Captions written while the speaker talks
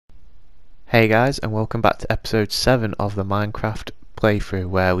Hey guys, and welcome back to episode 7 of the Minecraft playthrough,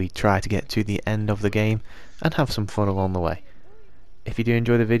 where we try to get to the end of the game and have some fun along the way. If you do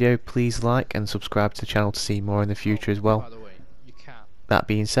enjoy the video, please like and subscribe to the channel to see more in the future as well. By the way, you can't. That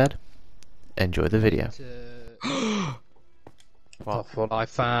being said, enjoy the video. What? That's what I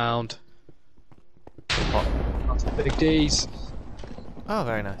found. What? That's the big D's. Oh,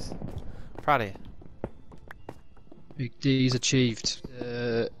 very nice. Proud of you. Big D's achieved.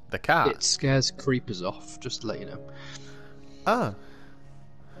 The cat? It scares creepers off, just to let you know. Oh.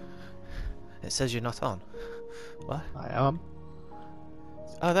 It says you're not on. What? I am.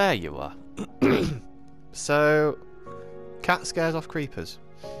 Oh, there you are. So, cat scares off creepers.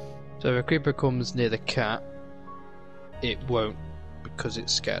 So if a creeper comes near the cat, it won't, because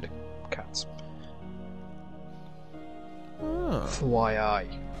it's scared of cats. Oh. FYI.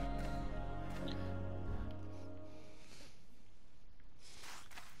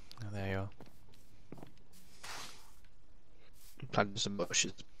 Oh, there you are. Planting some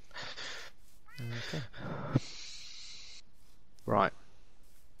bushes. Okay. Right.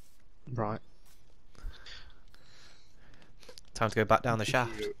 Time to go back down the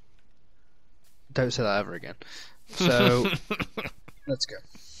shaft. Don't say that ever again. So, let's go.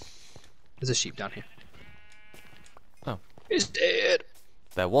 There's a sheep down here. Oh. It's dead!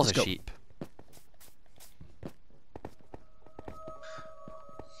 There was Let's a go. sheep.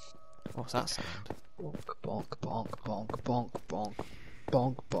 What's that sound? Bonk, bonk, bonk, bonk, bonk, bonk.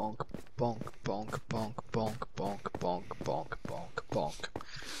 Bonk, bonk, bonk, bonk, bonk, bonk, bonk, bonk, bonk, bonk, bonk.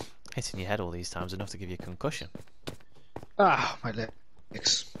 Hitting your head all these times enough to give you a concussion. Ah, my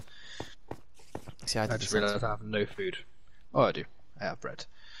legs. See, I I did the just same. realised I have no food. Oh, I do. I have bread.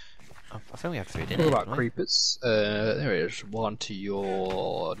 Oh, I think we have food in What it. about didn't we? creepers? There it is. One to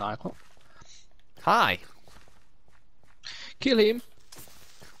your 9 o'clock. Hi. Kill him.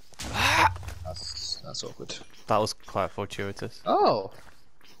 That's awkward. That was quite fortuitous. Oh,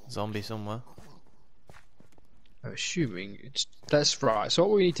 Zombie somewhere. I'm assuming it's that's right. So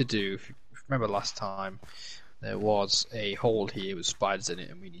what we need to do, if you remember last time, there was a hole here with spiders in it,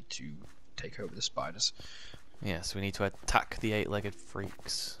 and we need to take over the spiders. Yes, we need to attack the 8-legged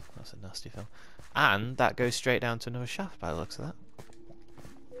freaks. That's a nasty film. And that goes straight down to another shaft by the looks of that.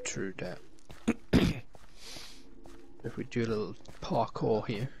 True that. If we do a little parkour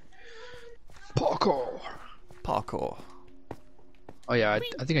here. Parkour! Parkour. Oh yeah,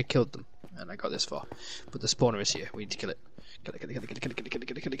 I think I killed them, and I got this far. But the spawner is here, we need to kill it. Kill it.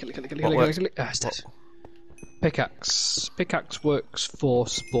 Ah, it's dead. Pickaxe. Pickaxe works for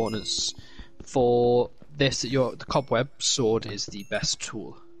spawners. For this, the cobweb sword is the best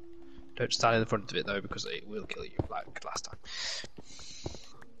tool. Don't stand in front of it though, because it will kill you, like last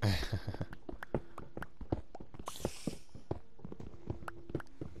time.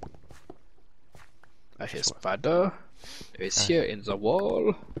 I hear spider. It's here in the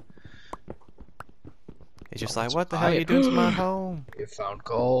wall. It's just like, what the hell are you doing to my home? We found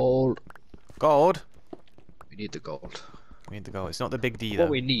gold. Gold? We need the gold. We need the gold. It's not the big D though. What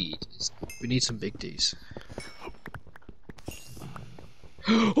we need is we need some big D's.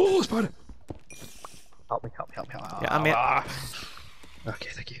 Oh, spider! Help me! Yeah, I'm here. Okay,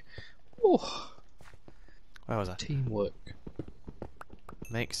 thank you. Oh, Where was I? teamwork.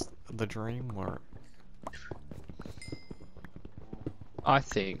 Makes the dream work. I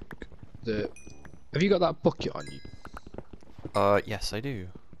think that. Have you got that bucket on you? Yes, I do.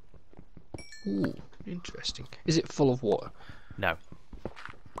 Ooh, interesting. Is it full of water? No.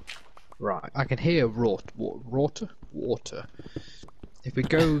 Right, I can hear water. If we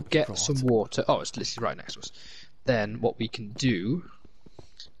go get some water, oh, it's literally right next to us. Then what we can do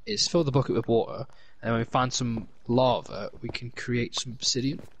is fill the bucket with water, and when we find some lava, we can create some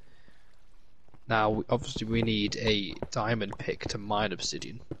obsidian. Now, obviously, we need a diamond pick to mine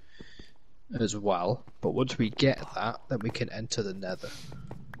obsidian as well. But once we get that, then we can enter the Nether.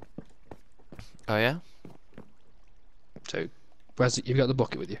 Oh yeah? So, you've got the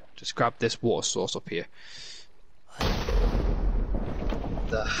bucket with you. Just grab this water source up here.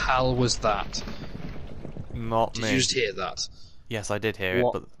 The hell was that? Not Did me. you just hear that? Yes, I did hear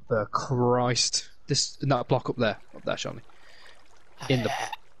What it, but the Christ? This in that block up there, Shawnee. In the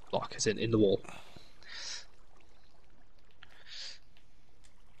block, as in the wall.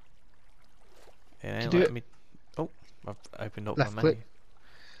 it ain't do letting it. me. Oh, I've opened up Left my menu. click.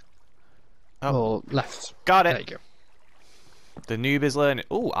 Oh. Or left. Got There it. you go. The noob is learning.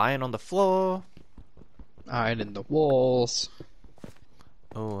 Oh, iron on the floor. Iron in the walls.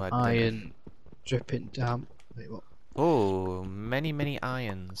 Oh, Iron dripping down. Wait, what? Oh, many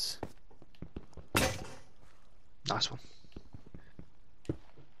irons. Nice one.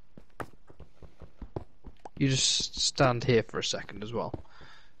 You just stand here for a second as well.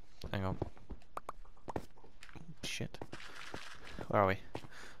 Hang on. Shit. Where are we?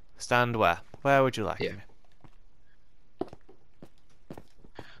 Stand where? Where would you like Here. me?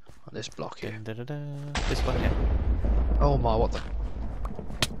 On this block here. This one here. Oh my, what the?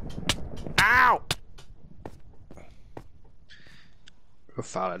 Ow! You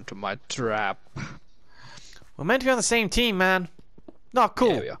fell into my trap. We're meant to be on the same team, man. Not cool.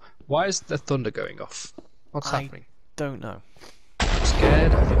 There we are. Why is the thunder going off? What's happening? Don't know. I'm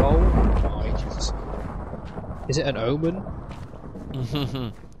scared. I feel. Oh my Jesus! Is it an omen?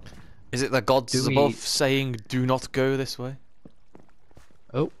 Is it the gods Do we- above saying, "Do not go this way"?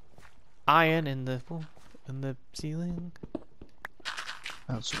 Oh, Iron in the ceiling.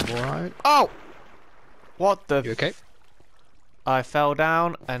 that's some more iron. Oh! What the? You okay? I fell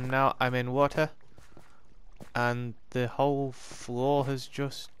down and now I'm in water. And the whole floor has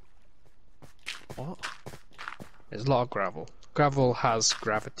just... What? There's a lot of gravel. Gravel has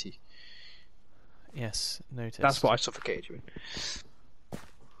gravity. Yes, noticed. That's what I suffocated you in.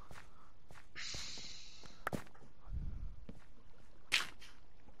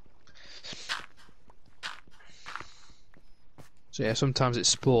 So yeah, sometimes it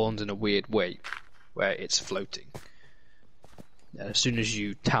spawns in a weird way, where it's floating. And as soon as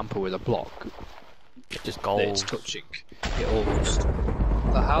you tamper with a block Just that gold. it's touching, it almost...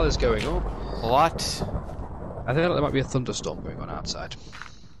 What the hell is going on? What? I think there might be a thunderstorm going on outside.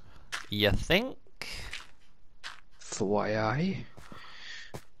 You think? FYI.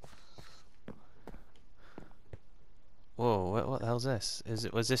 Whoa, what the hell's this?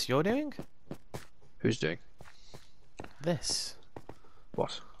 Was this your doing? Who's doing? This.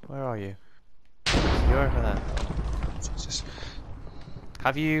 What? Where are you? You're over there. Jesus.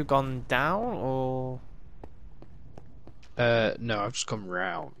 Have you gone down or... No, I've just come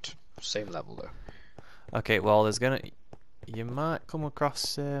round. Same level though. Okay, well there's gonna... You might come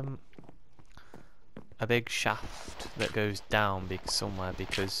across a big shaft that goes down somewhere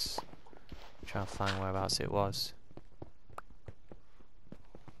because... I'm trying to find whereabouts it was.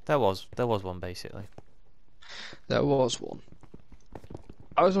 There was one basically. There was one.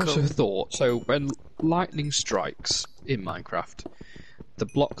 I was also Cool. thought, so when lightning strikes in Minecraft, the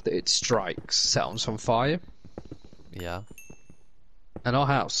block that it strikes sets on fire, Yeah. and our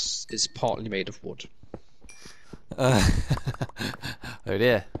house is partly made of wood. Oh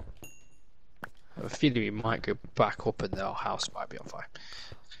dear. I have a feeling we might go back up and our house might be on fire.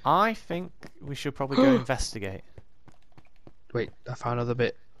 I think we should probably go investigate. Wait, I found another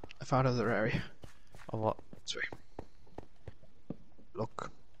bit. I found another area. Or what? Sorry.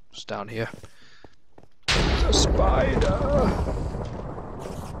 Look, it's down here. There's a spider!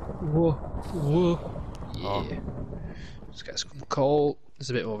 Whoa, whoa. Yeah. Oh. Let's get some coal. There's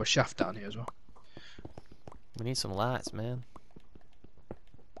a bit more of a shaft down here as well. We need some lights, man.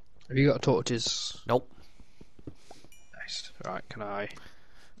 Have you got torches? Nope. Nice. Right, can I...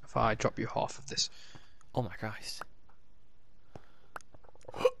 If I drop you half of this. Oh my Christ.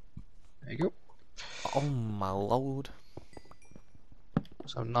 There you go. Oh my lord.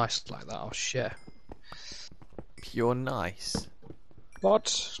 So nice like that, I'll share. Pure nice.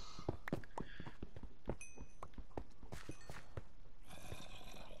 What?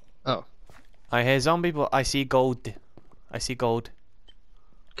 Oh, I hear zombie, but I see gold. I see gold.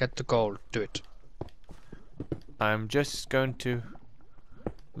 get the gold, do it. I'm just going to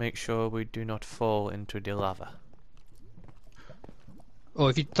make sure we do not fall into the lava. Oh,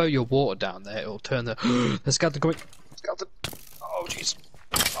 if you throw your water down there, it'll turn the... There's skeleton coming! Skeleton! Oh, jeez.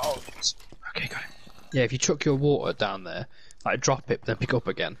 Oh, jeez. Okay, got it. Yeah, if you chuck your water down there, like drop it, then pick up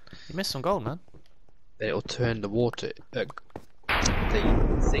again, You missed some gold, man. then it'll turn the water... the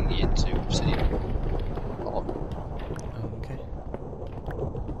thingy into obsidian. Oh, Okay.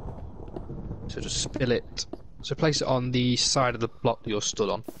 so just spill it. So place it on the side of the block that you're stood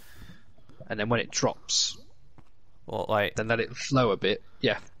on. And then when it drops, Well, like, then let it flow a bit.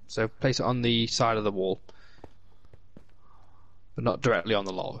 Yeah, so place it on the side of the wall. But not directly on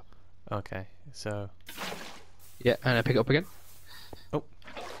the lava. okay, so, Yeah, and then pick it up again. Oh.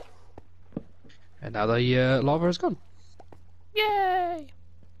 And now the lava is gone. yay!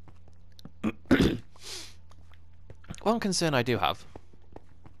 One concern I do have.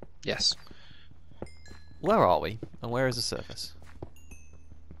 Yes. Where are we, and where is the surface?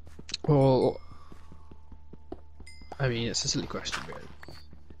 Well, I mean, it's a silly question, really.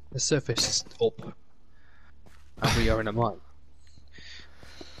 The surface is up. And we are in a mine.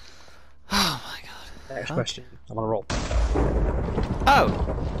 Oh my god. Next Huh? question. I'm on a roll.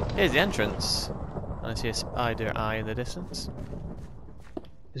 Oh! Here's the entrance. I see a spider eye in the distance.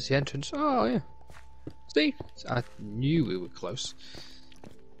 Is the entrance? Oh, yeah. See? I knew we were close.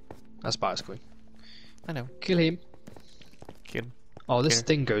 That spider's coming. I know. Kill him. Kill. Oh, this Kill.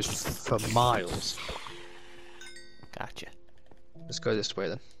 thing goes for miles. Gotcha. Let's go this way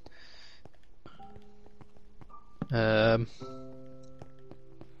then.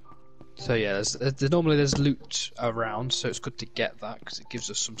 So yeah, normally there's loot around, so it's good to get that because it gives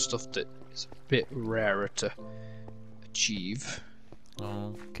us some stuff that is a bit rarer to achieve.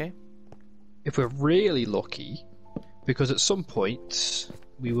 Okay. If we're really lucky, because at some point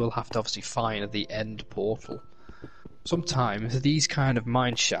we will have to obviously find the end portal. Sometimes these kind of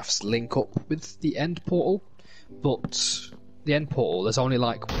mine shafts link up with the end portal, but the end portal there's only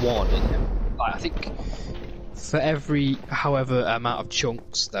like one in them. Like, I think for every however amount of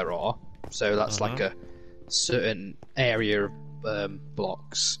chunks there are, so that's like a certain area of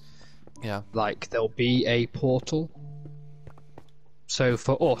blocks. Yeah. Like there'll be a portal. So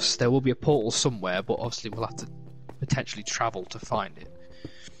for us, there will be a portal somewhere, but obviously we'll have to potentially travel to find it.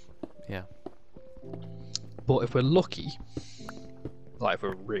 Yeah. But if we're lucky, like if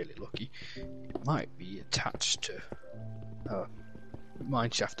we're really lucky, it might be attached to a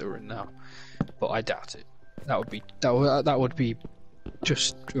mine shaft that we're in now. But I doubt it. That would be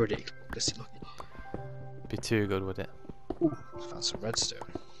just ridiculously lucky. Be too good, would it? Ooh, found some redstone.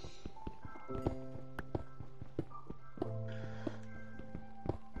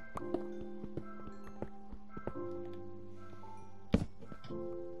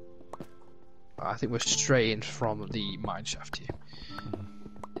 I think we're straying from the mine shaft here.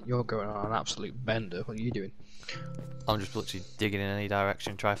 You're going on an absolute bender. What are you doing? I'm just literally digging in any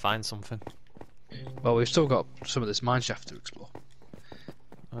direction, try to find something. Well, we've still got some of this mine shaft to explore.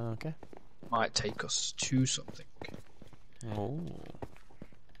 Okay. Might take us to something. Oh.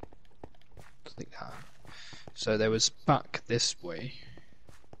 Something that. So there was back this way.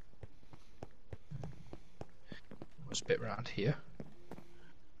 Was a bit around here.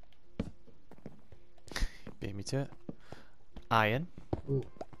 Beat me to it. Iron. Ooh.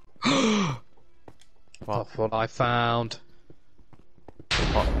 What? That's what I found.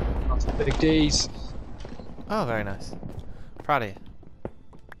 What? That's the big D's. Oh, very nice. Proud of you.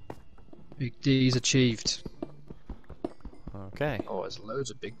 Big D's achieved. Okay. Oh, there's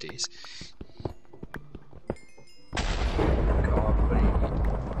loads of big D's. God, buddy.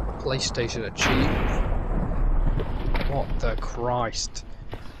 PlayStation achieved. What the Christ?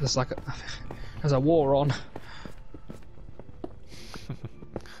 There's like there's a war on.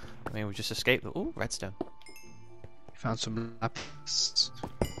 I mean, we just escaped the... Ooh, redstone. Found some lapis.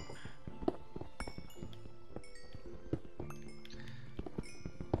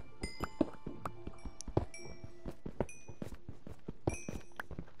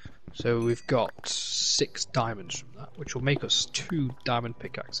 So we've got 6 diamonds from that, which will make us 2 diamond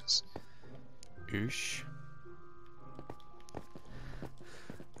pickaxes. Oosh.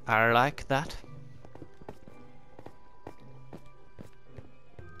 I like that.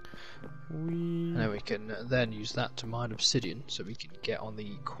 And then we can then use that to mine obsidian, so we can get on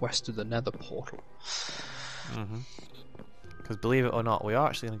the quest of the Nether portal. Because believe it or not, we are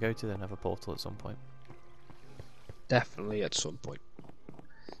actually going to go to the Nether portal at some point. Definitely at some point.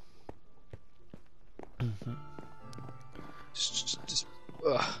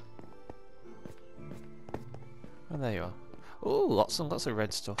 Ugh. Oh, there you are. Oh, lots and lots of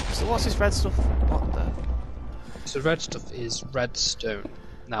red stuff. So what's this red stuff? What the? So red stuff is redstone.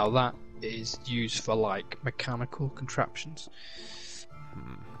 Now that is used for like mechanical contraptions.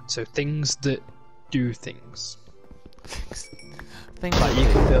 So things that do things. Things Like you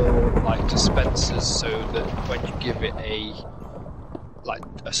can build like dispensers so that when you give it a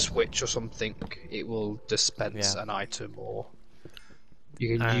switch or something, it will dispense an item, or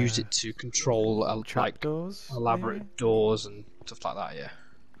you can use it to control like doors, elaborate doors and stuff like that. Yeah,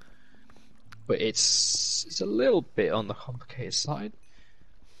 but it's a little bit on the complicated side.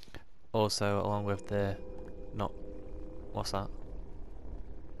 Also, along with the what's that?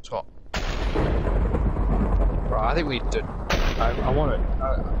 So what? Right, I think we did. I want to.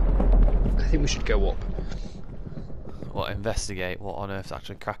 I think we should go up. What, investigate what on earth's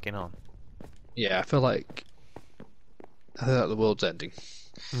actually cracking on? Yeah, I feel like the world's ending.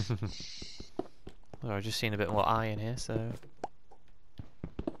 Well, I've just seen a bit more iron here, so...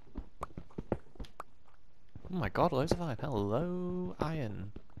 Oh my god, loads of iron. Hello,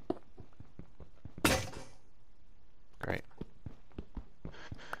 iron. Great.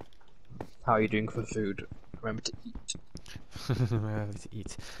 How are you doing for food? Remember to eat. Remember to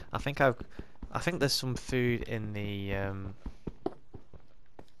eat. I think there's some food in the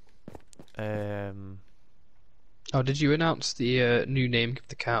Oh, did you announce the new name of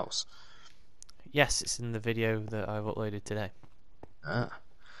the cows? Yes, it's in the video that I've uploaded today. Ah.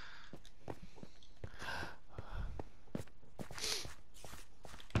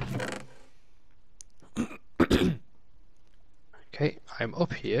 Okay, I'm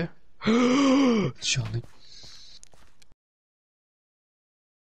up here. Charlie.